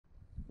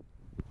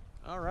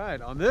All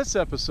right, on this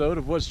episode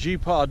of What's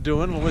G-Pod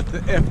Doing with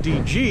the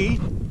FDG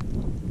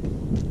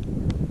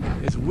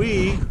is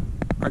we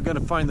are going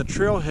to find the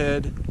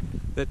trailhead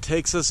that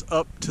takes us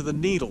up to the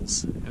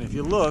Needles. And if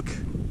you look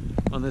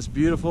on this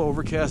beautiful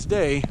overcast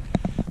day,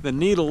 the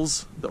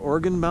needles, the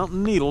Oregon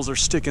Mountain needles, are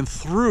sticking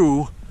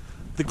through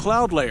the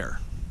cloud layer.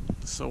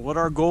 So what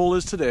our goal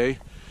is today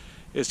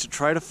is to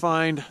try to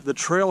find the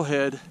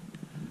trailhead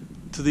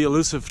to the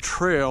elusive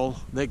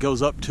trail that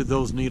goes up to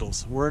those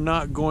needles. We're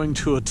not going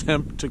to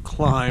attempt to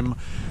climb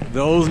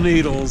those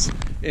needles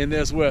in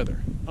this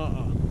weather.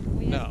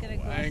 No,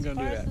 I ain't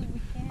gonna do that.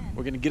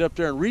 We're gonna get up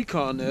there and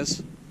recon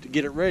this to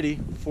get it ready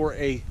for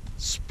a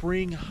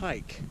spring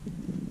hike.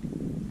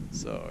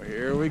 So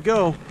here we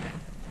go.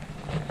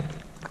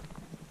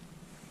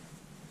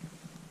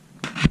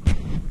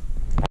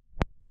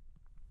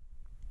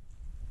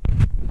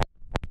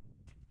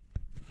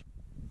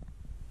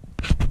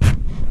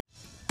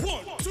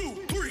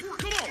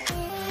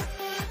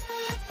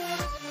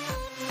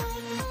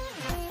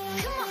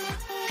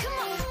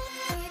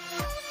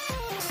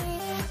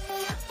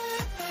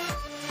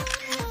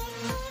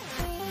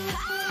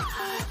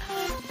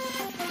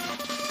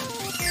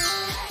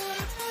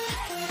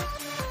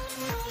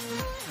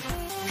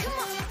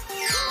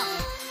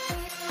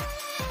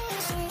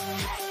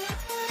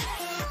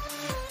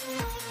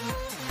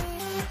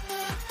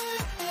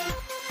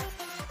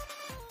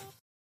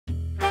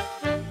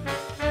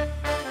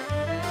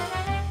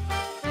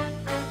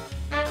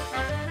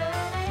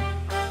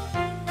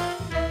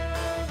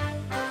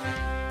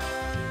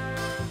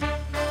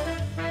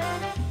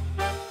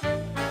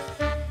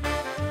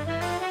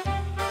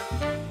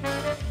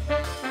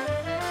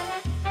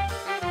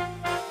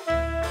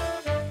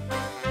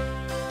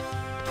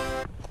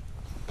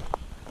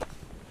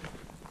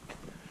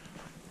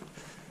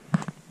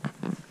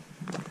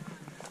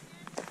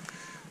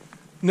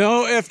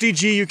 No,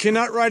 FDG, you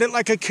cannot ride it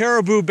like a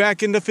caribou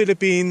back in the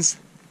Philippines.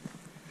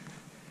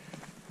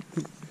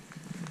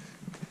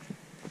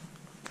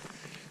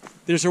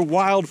 These are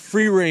wild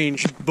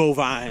free-range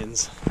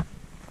bovines.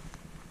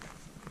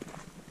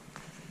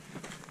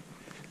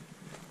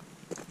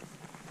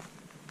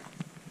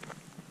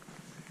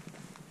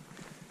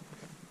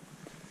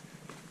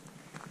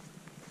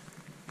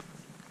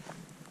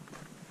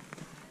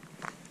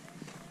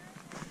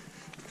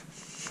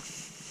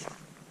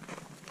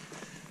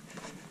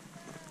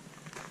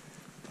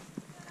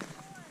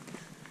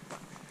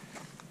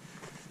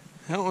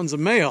 That one's a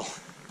male. Oh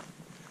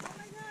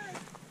my God.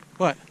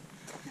 What?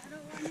 I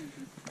don't want him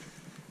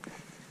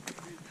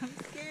to... I'm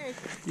scared.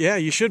 Yeah,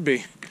 you should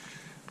be.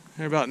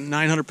 They're about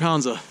 900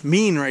 pounds of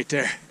mean right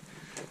there.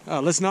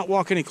 Let's not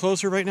walk any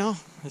closer right now.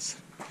 Let's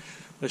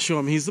show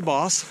him he's the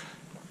boss.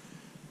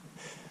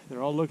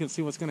 They're all looking to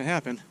see what's going to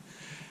happen.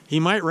 He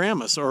might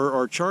ram us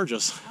or charge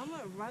us. I'm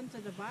going to run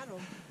to the bottom.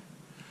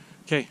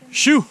 Okay,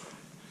 shoo!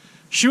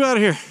 Shoo out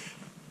of here.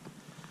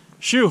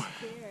 Shoo.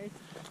 Scared.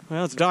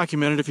 Well, it's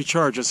documented if he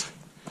charges.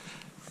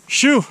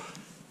 Shoo!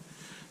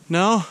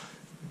 No?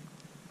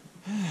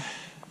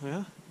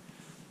 Well,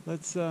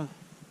 let's,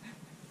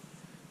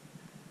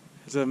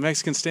 it's a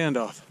Mexican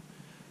standoff.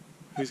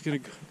 Who's gonna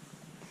go?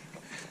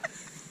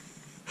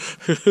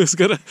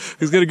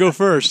 who's gonna go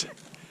first?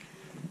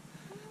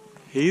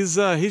 He's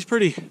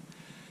pretty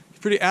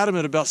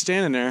adamant about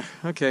standing there.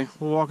 Okay,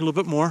 we'll walk a little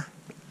bit more.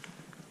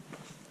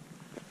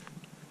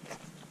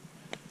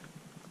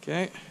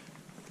 Okay.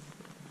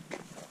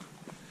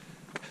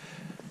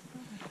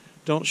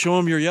 Don't show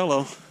them your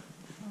yellow.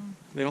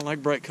 They don't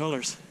like bright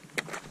colors.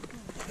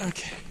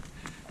 Okay.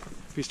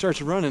 If he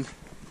starts running,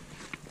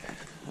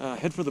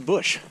 head for the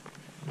bush.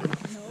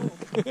 No.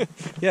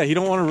 Yeah, you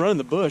don't want to run in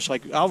the bush.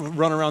 Like, I'll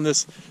run around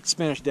this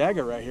Spanish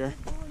dagger right here.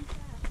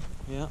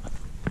 Yeah.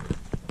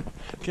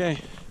 Okay.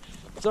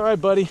 It's all right,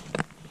 buddy.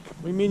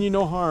 We mean you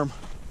no harm.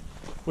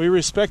 We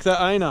respect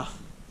the Aina.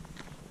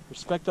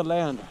 Respect the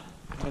land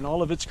and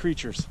all of its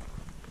creatures.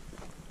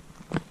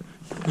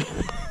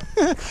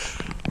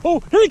 Oh,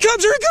 here he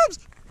comes! Here he comes!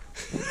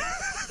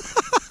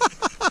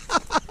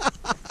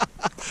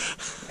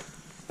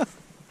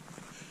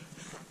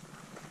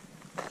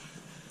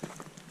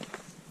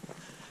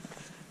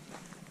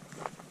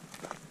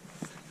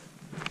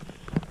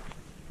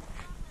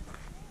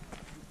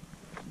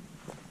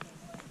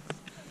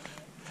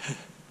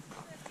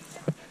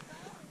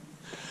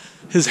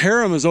 His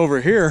harem is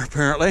over here,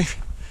 apparently.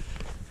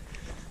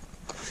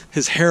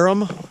 His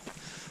harem.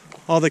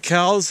 All the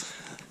cows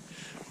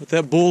with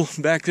that bull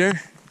back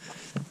there.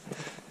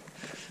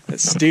 That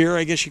steer,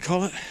 I guess you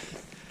call it.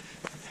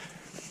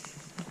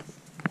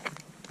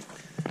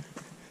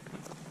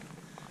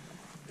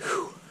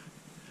 Whew.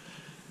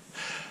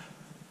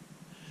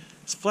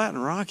 It's flat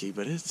and rocky,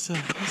 but it's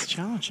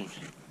challenging.